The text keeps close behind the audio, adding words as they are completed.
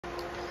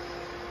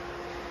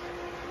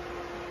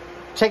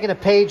taking a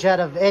page out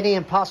of Any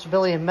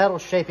Impossibility in Metal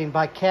Shaping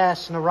by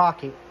Cass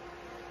Nawrocki.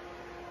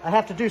 I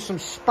have to do some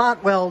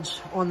spot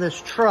welds on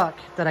this truck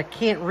that I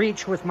can't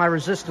reach with my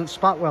resistant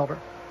spot welder.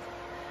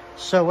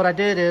 So what I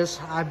did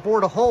is I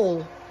bored a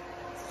hole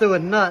through a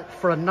nut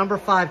for a number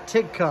 5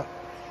 TIG cup.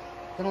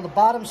 Then on the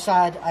bottom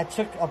side, I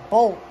took a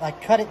bolt, I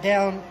cut it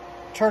down,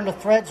 turned the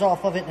threads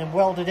off of it, and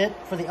welded it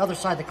for the other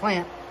side of the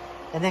clamp,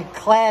 and then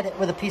clad it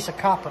with a piece of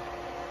copper.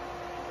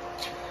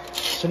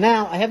 So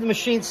now I have the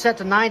machine set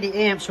to 90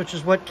 amps, which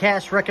is what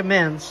Cass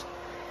recommends.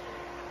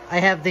 I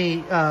have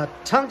the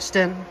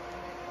tungsten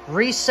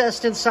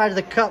recessed inside of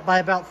the cup by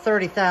about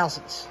 30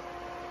 thousandths.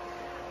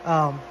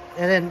 And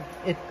then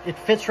it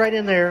fits right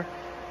in there.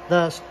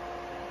 The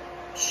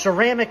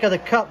ceramic of the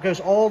cup goes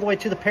all the way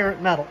to the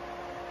parent metal.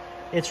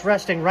 It's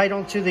resting right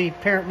onto the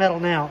parent metal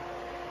now.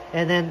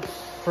 And then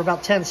for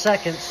about 10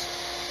 seconds,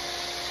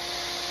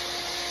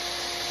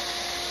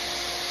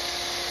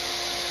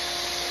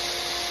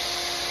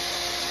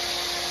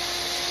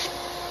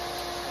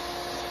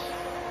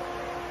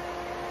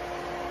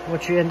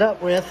 what you end up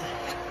with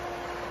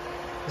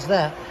is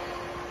that.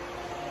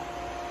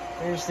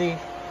 There's the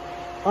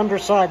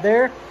underside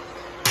there.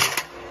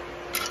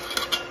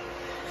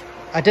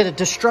 I did a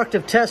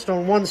destructive test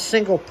on one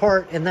single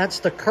part, and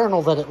that's the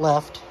kernel that it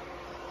left,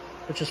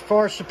 which is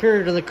far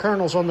superior to the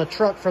kernels on the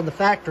truck from the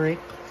factory.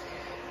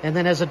 And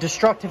then as a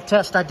destructive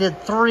test, I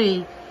did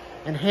 3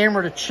 and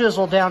hammered a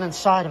chisel down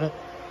inside of it.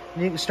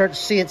 And you can start to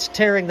see it's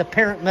tearing the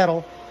parent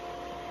metal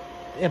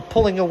and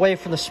pulling away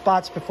from the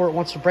spots before it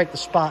wants to break the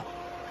spot.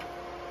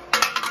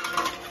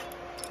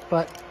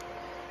 But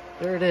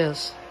there it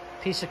is,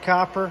 piece of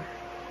copper,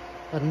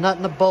 a nut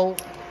and a bolt,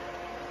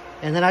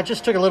 and then I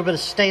just took a little bit of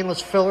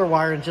stainless filler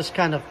wire and just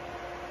kind of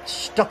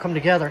stuck them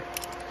together.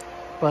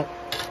 But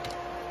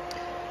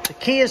the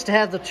key is to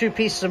have the 2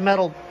 pieces of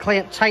metal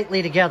clamped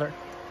tightly together.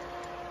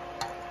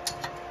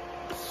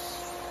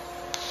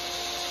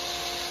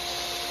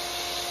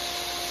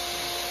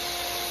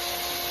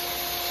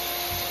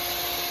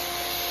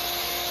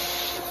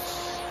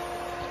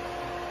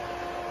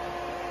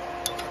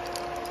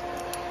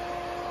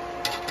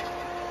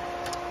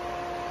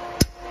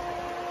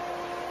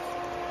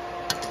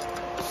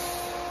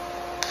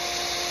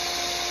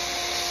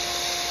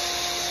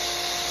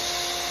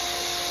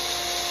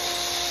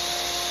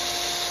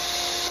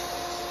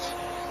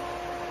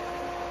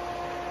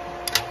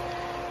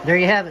 There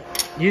you have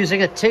it,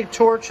 using a TIG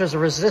torch as a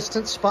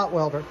resistant spot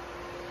welder.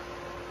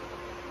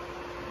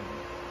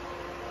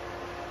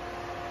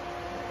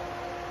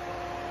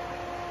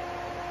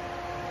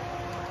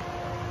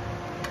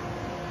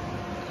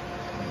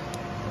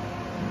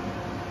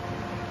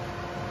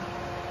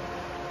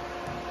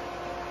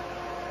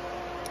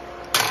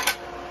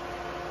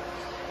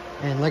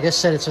 And like I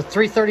said, it's a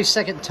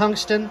 3/32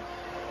 tungsten,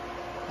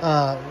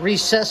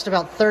 recessed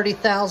about 30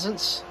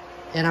 thousandths,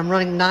 and I'm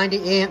running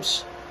 90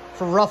 amps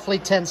for roughly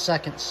 10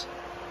 seconds.